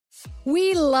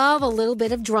We love a little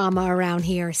bit of drama around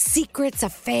here. Secrets,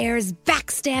 affairs,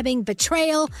 backstabbing,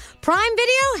 betrayal. Prime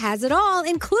Video has it all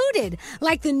included,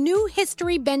 like the new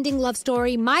history-bending love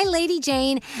story, My Lady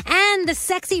Jane, and the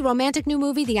sexy romantic new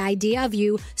movie, The Idea of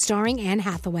You, starring Anne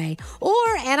Hathaway. Or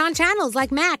add-on channels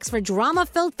like Max for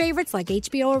drama-filled favorites like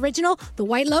HBO original, The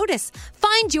White Lotus.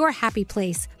 Find your happy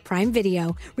place. Prime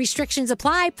Video. Restrictions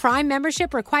apply. Prime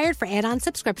membership required for add-on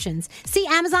subscriptions. See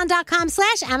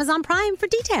Amazon.com/Amazon Prime for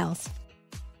details.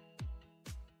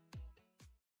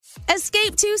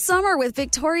 Escape to summer with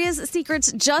Victoria's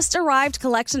Secret's just arrived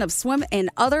collection of swim and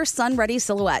other sun-ready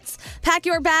silhouettes. Pack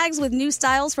your bags with new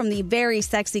styles from the Very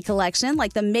Sexy collection,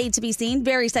 like the made-to-be-seen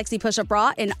Very Sexy push-up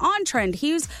bra in on-trend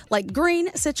hues like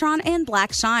green, citron, and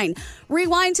black shine.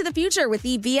 Rewind to the future with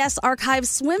the VS Archive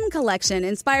Swim collection,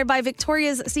 inspired by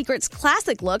Victoria's Secret's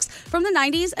classic looks from the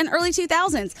 90s and early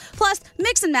 2000s. Plus,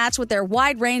 mix and match with their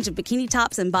wide range of bikini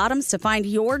tops and bottoms to find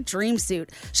your dream suit.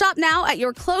 Shop now at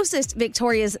your closest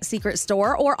Victoria's Secret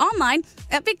store or online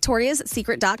at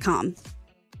victoriassecret.com.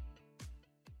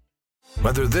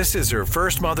 Whether this is her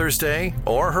first Mother's Day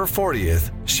or her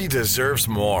 40th, she deserves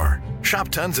more. Shop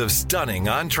tons of stunning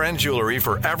on-trend jewelry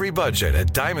for every budget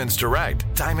at Diamonds Direct.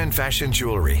 Diamond fashion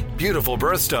jewelry, beautiful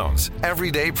birthstones,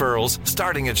 everyday pearls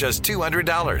starting at just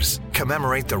 $200.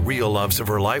 Commemorate the real loves of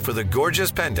her life with a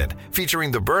gorgeous pendant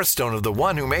featuring the birthstone of the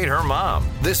one who made her mom.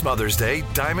 This Mother's Day,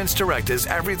 Diamonds Direct is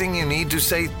everything you need to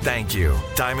say thank you.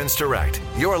 Diamonds Direct.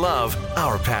 Your love,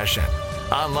 our passion.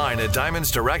 Online at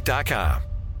diamondsdirect.com.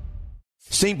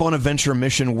 St. Bonaventure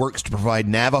Mission works to provide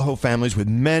Navajo families with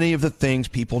many of the things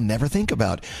people never think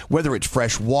about. Whether it's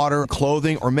fresh water,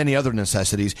 clothing, or many other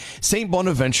necessities, St.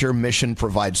 Bonaventure Mission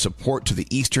provides support to the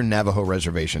Eastern Navajo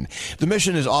Reservation. The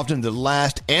mission is often the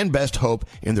last and best hope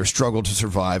in their struggle to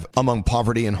survive among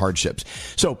poverty and hardships.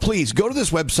 So please go to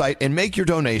this website and make your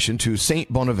donation to St.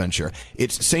 Bonaventure.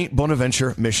 It's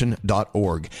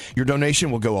stbonaventuremission.org. Your donation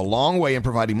will go a long way in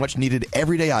providing much needed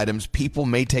everyday items people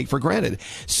may take for granted.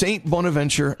 St. Bonaventuremission.org.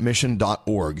 Your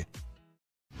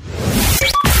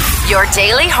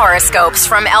daily horoscopes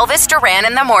from Elvis Duran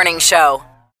in the Morning Show.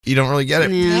 You don't really get it.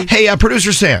 Yeah. Hey,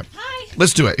 producer Sam. Hi.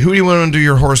 Let's do it. Who do you want to do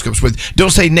your horoscopes with?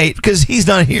 Don't say Nate, because he's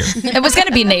not here. It was going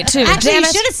to be Nate, too. Actually, you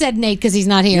should have said Nate, because he's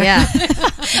not here. Yeah.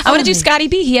 I want to do Scotty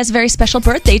B. He has a very special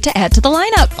birthday to add to the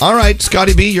lineup. All right,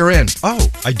 Scotty B., you're in. Oh,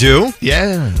 I do?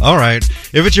 Yeah. All right.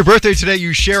 If it's your birthday today,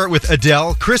 you share it with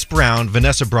Adele, Chris Brown,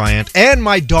 Vanessa Bryant, and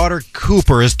my daughter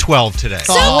Cooper is 12 today.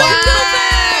 Super Cooper!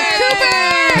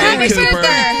 Happy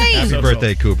birthday! Happy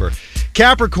birthday, Cooper.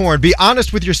 Capricorn, be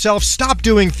honest with yourself. Stop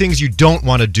doing things you don't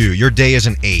want to do. Your day is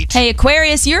an 8. Hey,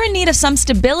 Aquarius, you're in need of some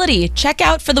stability. Check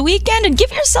out for the weekend and give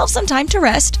yourself some time to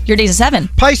rest. Your day's a 7.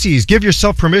 Pisces, give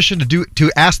yourself permission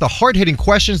to ask the hard-hitting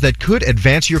questions that could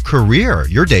advance your career.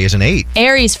 Your day is an 8.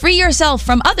 Aries, free yourself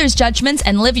from others' judgments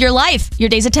and live your life. Your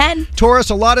day's a 10. Taurus,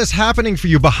 a lot is happening for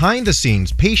you behind the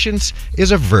scenes. Patience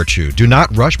is a virtue. Do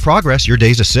not rush progress. Your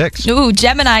day's a 6. Ooh,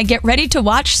 Gemini, get ready to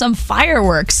watch some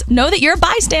fireworks. Know that you're a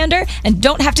bystander and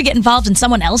don't have to get involved in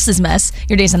someone else's mess.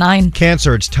 Your day's a 9.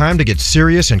 Cancer, it's time to get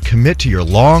serious and commit to your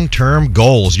long-term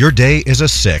goals. Your day is a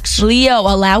 6. Leo,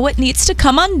 allow what needs to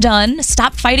come undone.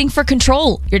 Stop fighting for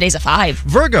control. Your day's a 5.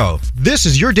 Virgo, this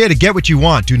is your day to get what you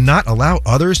want. Do not allow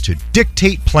others to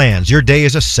dictate plans. Your day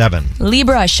is a 7.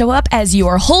 Libra, show up as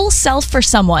your whole self for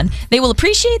someone. They will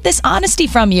appreciate this honesty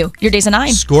from you. Your day's a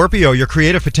 9. Scorpio, your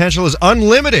creative potential is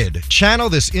unlimited. Channel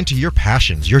this into your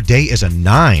passions. Your day is a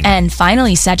 9. And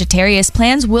finally, Sagittarius,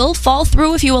 plans will fall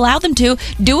through if you allow them to.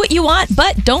 Do what you want,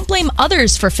 but don't blame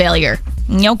others for failure.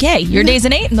 Okay, your day's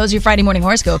an 8, and those are your Friday morning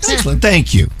horoscopes. Excellent,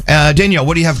 thank you. Danielle,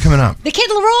 what do you have coming up? The Kid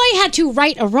Laroi had to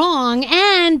right a wrong,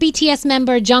 and BTS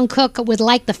member Jungkook would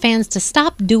like the fans to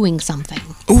stop doing something.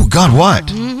 Oh, God, what?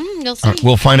 You'll see.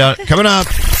 We'll find out. Coming up.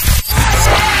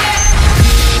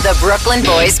 The Brooklyn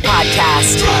Boys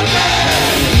Podcast.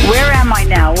 Where am I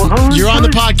now? You're on the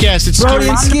podcast. It's Brody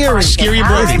and Scary. Scary and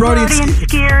Brody. Hi, Brody and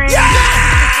Scary. Yeah!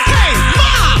 Hey,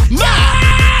 Ma!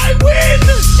 I win!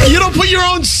 You don't put your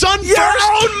own son first? Your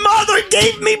own mother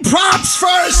gave me props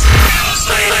first!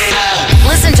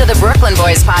 Listen to the Brooklyn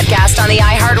Boys Podcast on the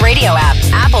iHeartRadio app,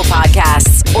 Apple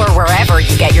Podcasts, or wherever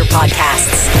you get your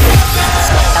podcasts.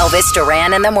 Elvis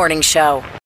Duran in the Morning Show.